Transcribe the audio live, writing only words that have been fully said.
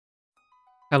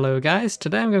Hello guys,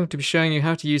 today I'm going to be showing you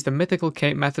how to use the Mythical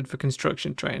Cape method for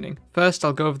construction training. First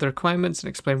I'll go over the requirements and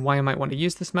explain why you might want to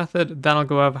use this method, then I'll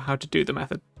go over how to do the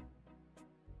method.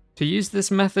 To use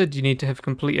this method you need to have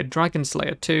completed Dragon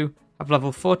Slayer 2, have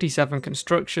level 47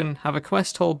 construction, have a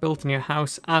quest hall built in your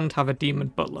house, and have a demon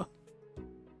butler.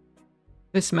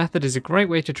 This method is a great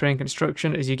way to train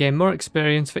construction as you gain more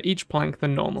experience for each plank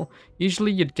than normal. Usually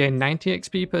you'd gain 90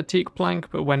 XP per teak plank,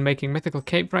 but when making Mythical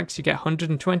Cape Racks you get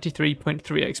 123.3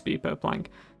 XP per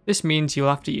plank. This means you'll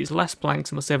have to use less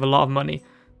planks and will save a lot of money.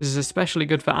 This is especially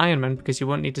good for Ironmen because you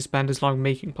won't need to spend as long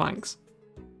making planks.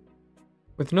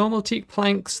 With normal teak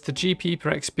planks, the GP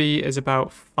per XP is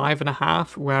about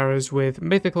 5.5, whereas with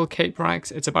Mythical Cape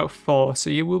Racks it's about 4, so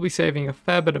you will be saving a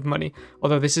fair bit of money,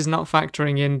 although this is not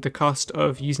factoring in the cost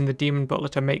of using the Demon Butler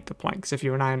to make the planks if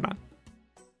you're an Iron Man.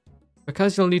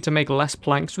 Because you'll need to make less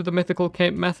planks with the Mythical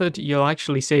Cape method, you'll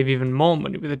actually save even more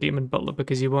money with the Demon Butler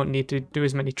because you won't need to do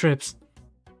as many trips.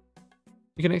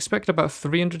 You can expect about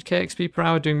 300k XP per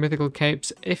hour doing Mythical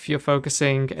Capes if you're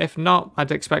focusing, if not,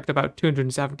 I'd expect about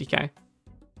 270k.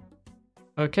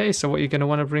 Okay, so what you're going to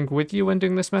want to bring with you when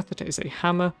doing this method is a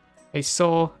hammer, a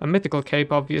saw, a mythical cape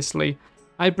obviously.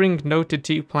 I bring noted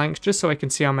teak planks just so I can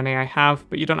see how many I have,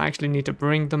 but you don't actually need to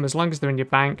bring them as long as they're in your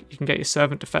bank. You can get your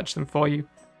servant to fetch them for you.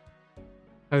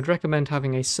 I would recommend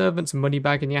having a servant's money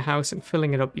bag in your house and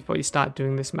filling it up before you start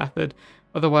doing this method,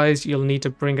 otherwise you'll need to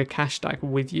bring a cash stack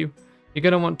with you. You're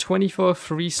going to want 24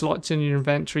 free slots in your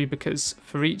inventory because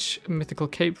for each mythical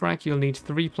cape rack you'll need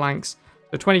 3 planks.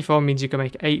 So 24 means you can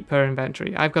make 8 per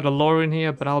inventory. I've got a lore in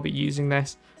here, but I'll be using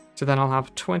this, so then I'll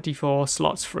have 24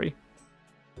 slots free.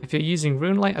 If you're using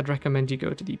RuneLite, I'd recommend you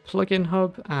go to the plugin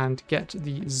hub and get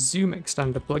the zoom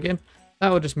extender plugin. That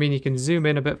will just mean you can zoom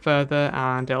in a bit further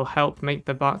and it'll help make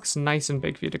the box nice and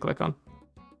big for you to click on.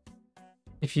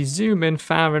 If you zoom in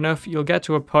far enough, you'll get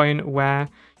to a point where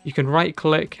you can right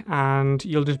click and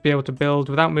you'll just be able to build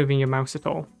without moving your mouse at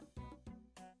all.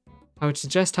 I would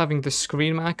suggest having the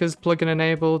screen markers plugin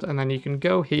enabled, and then you can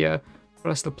go here,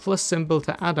 press the plus symbol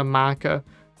to add a marker,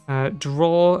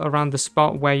 draw around the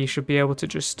spot where you should be able to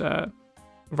just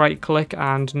right click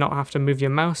and not have to move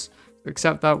your mouse.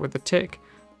 Accept that with the tick.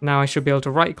 Now I should be able to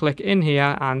right click in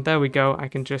here and there we go, I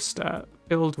can just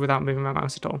build without moving my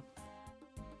mouse at all.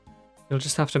 You'll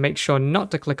just have to make sure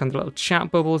not to click on the little chat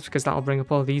bubbles because that'll bring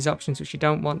up all these options which you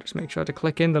don't want. Just make sure to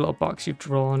click in the little box you've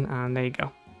drawn and there you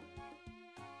go.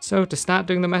 So to start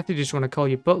doing the method, you just want to call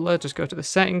your butler, just go to the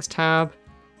settings tab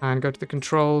and go to the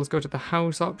controls, go to the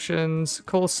house options,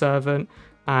 call servant,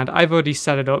 and I've already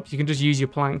set it up. You can just use your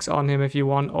planks on him if you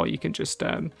want, or you can just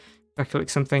click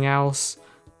something else,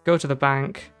 go to the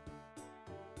bank,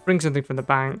 bring something from the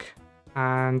bank,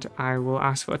 and I will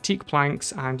ask for teak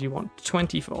planks and you want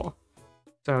 24.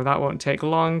 So that won't take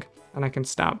long and I can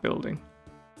start building.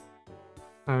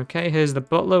 Okay, here's the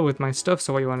butler with my stuff,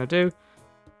 so what you want to do,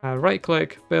 right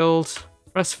click, build,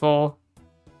 press 4,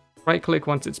 right click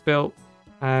once it's built,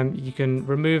 you can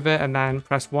remove it and then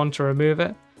press 1 to remove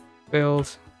it,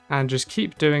 build, and just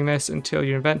keep doing this until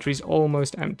your inventory is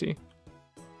almost empty.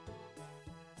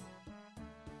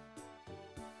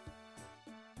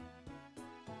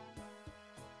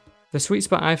 The sweet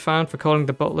spot I found for calling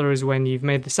the butler is when you've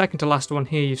made the second to last one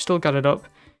here, you've still got it up,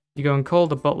 you go and call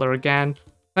the butler again,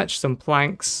 fetch some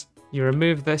planks, you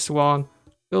remove this one,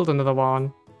 build another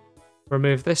one,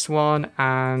 remove this one,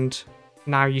 and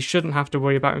now you shouldn't have to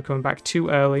worry about him coming back too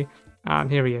early,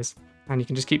 and here he is, and you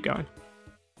can just keep going.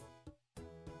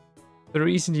 The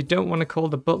reason you don't want to call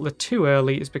the butler too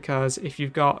early is because if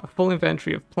you've got a full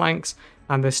inventory of planks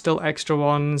and there's still extra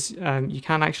ones, you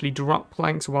can actually drop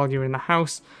planks while you're in the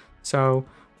house, so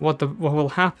what will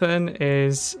happen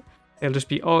is it'll just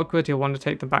be awkward, you'll want to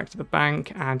take them back to the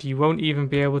bank, and you won't even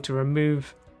be able to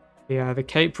remove the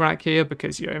cape rack here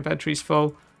because your inventory's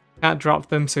full. Can't drop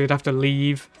them, so you'd have to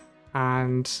leave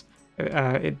and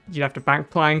you'd have to bank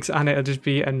planks and it'll just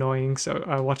be annoying,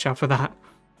 so watch out for that.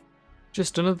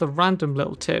 Just another random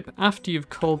little tip, after you've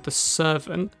called the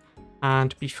servant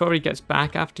and before he gets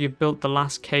back, after you've built the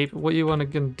last cape, what you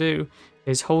want to do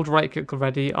is hold right click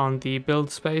ready on the build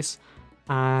space,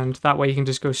 and that way you can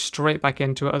just go straight back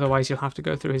into it, otherwise you'll have to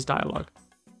go through his dialogue.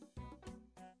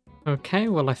 Okay,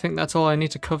 well I think that's all I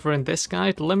need to cover in this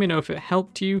guide. Let me know if it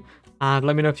helped you, and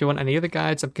let me know if you want any other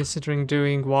guides. I'm considering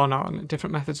doing one on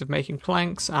different methods of making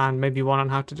planks, and maybe one on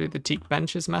how to do the teak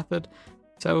benches method.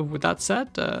 So with that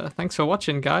said, thanks for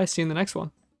watching guys, see you in the next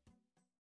one.